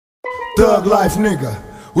Thug life, nigga.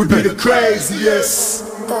 We be the craziest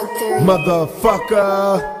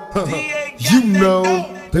motherfucker. You know,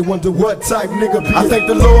 they wonder what type nigga be. I thank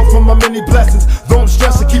the Lord for my many blessings. Though I'm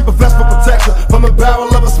stressed to keep a vest for protection from a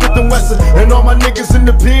barrel of a Smith & Wesson. And all my niggas in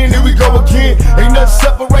the pen, here we go again. Ain't nothing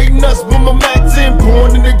separating us but my Mac 10.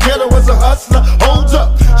 Born in the ghetto as a hustler. Hold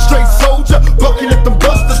up, straight soldier, bucking at them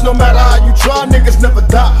busters. No matter how you try, niggas never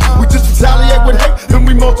die. We just retaliate with hate, then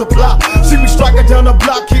we multiply. See me striking down the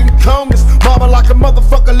block, King Congress. Mama like a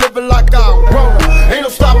motherfucker, living like I wrote. Ain't no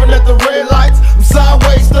stopping at the red lights. I'm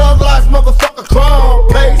sideways, thug life, motherfucker, clown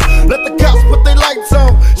pace. Let the cops put their lights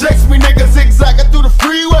on. Chase me nigga zigzagging through the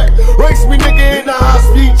freeway. Race me nigga in the high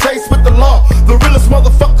speed chase with the law. The realest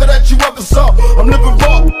motherfucker that you ever saw. I'm living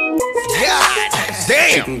raw. God damn.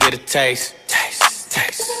 She can get a taste.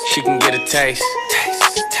 She can get a taste.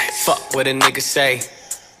 Fuck what a nigga say.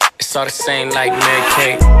 It's all the same like Mary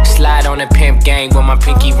Kate. Slide on the pimp gang with my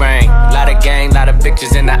pinky ring. Lot of gang, lot of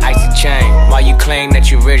bitches in the icy chain. While you claim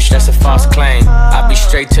that you rich, that's a false claim. I be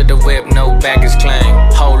straight to the whip, no baggage claim.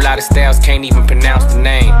 Whole lot of styles, can't even pronounce the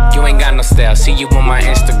name. You ain't got no style, see you on my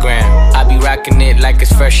Instagram. I be rocking it like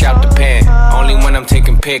it's fresh out the pan. Only when I'm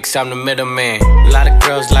taking pics, I'm the middleman. A lot of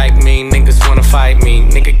girls like me, niggas wanna fight me.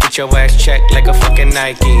 Nigga, get your ass checked like a fucking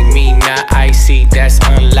Nike. Me not icy, that's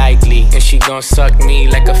unlikely. And she gon' suck me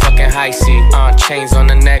like a fucking high C. Chains on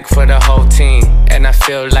the neck for the whole team. And I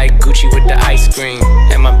feel like Gucci with the ice cream.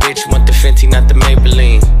 And my bitch want the Fenty, not the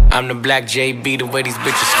Maybelline. I'm the black JB, the way these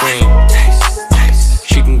bitches scream.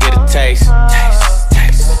 She can get a taste.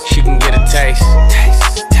 She can get a taste.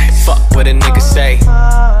 Fuck what a nigga say.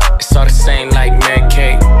 It's all the same like Mary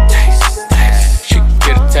Kate. She can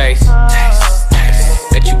get a taste.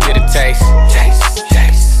 Let you get a taste.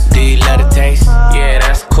 Do you love the taste? Yeah,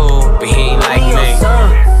 that's cool, but he ain't like me.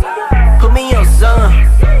 Put me on some,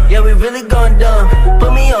 yeah, we really gone dumb.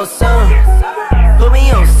 Put me on some, put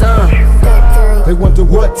me on some. They wonder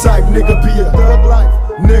what type nigga be a thug life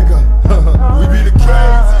nigga. We be the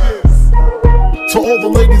craziest. To all the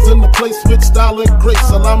ladies in the place with style and grace,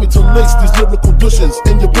 allow me to lace these lyrical douches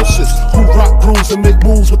in your bushes. Who rock grooves and make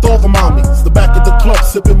moves with all the mommies. The back of the club,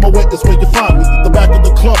 sipping my wet is where you find me. The back of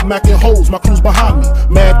the club, macking hoes, my crew's behind me.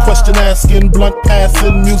 Mad question asking, blunt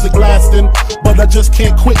passing, music lasting. But I just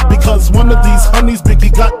can't quit because one of these honeys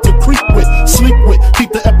Biggie got to creep with, sleep with,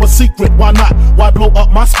 keep the ep a secret. Why not? Why blow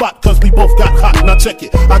up my spot? Cause we both got hot. Now check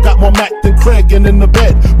it, I got more Mac than Craig and in the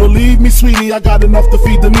bed. Believe me, sweetie, I got enough to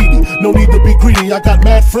feed the needy. No need to be greedy. I got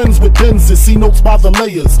mad friends with Benzes, see notes by the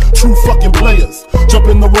layers. True fucking players. Jump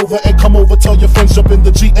in the Rover and come over, tell your friends jump in the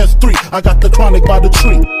GS3. I got the chronic by the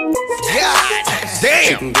tree. God damn.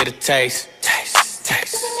 She can get a taste.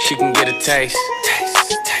 She can get a taste.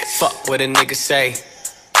 Fuck what a nigga say.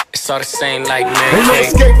 It's all the same like Mary Ain't no Kate.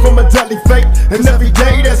 escape from a deadly fate. And every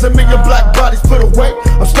day there's a million black bodies put away.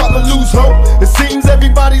 I'm starting to lose hope. It seems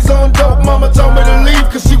everybody's on dope. Mama told me to leave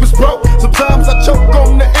cause she was broke. Sometimes I choke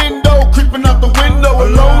on the endo, creeping out the window.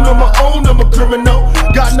 Alone on my own, I'm a criminal.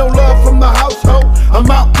 Got no love from the household.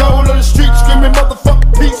 I'm out cold on the street screaming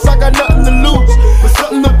motherfucking peace. I got nothing to lose, but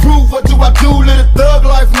something to prove. What do I do? Let a thug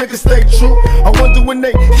life nigga stay true. I wonder when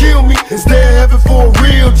they kill me, is there heaven for a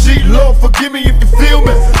real G? Lord forgive me if you feel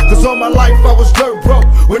me. Cause all my life I was dirt broke,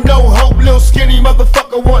 with no hope, little skinny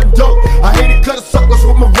motherfucker wanting dope. I hated cutting suckers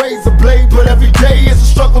with my razor blade, but every day it's a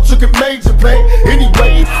struggle to get major pay.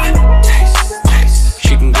 Anyway,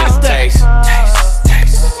 she can get a taste.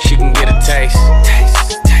 She can get a taste.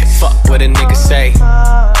 Fuck what a nigga say.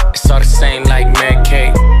 It's all the same like Mary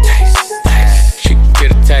Kate. She can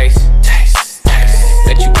get a taste.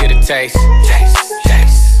 Let you get a taste.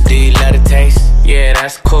 Do you love the taste? Yeah,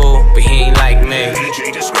 that's cool, but he ain't like me.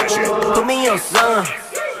 Put me on some,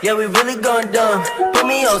 yeah, we really gone dumb. Put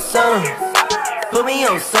me on some, put me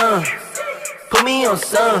on some, put me on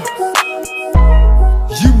some.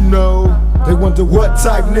 you know, they wonder what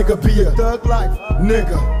type nigga be a thug life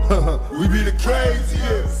nigga. We be the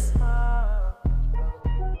craziest.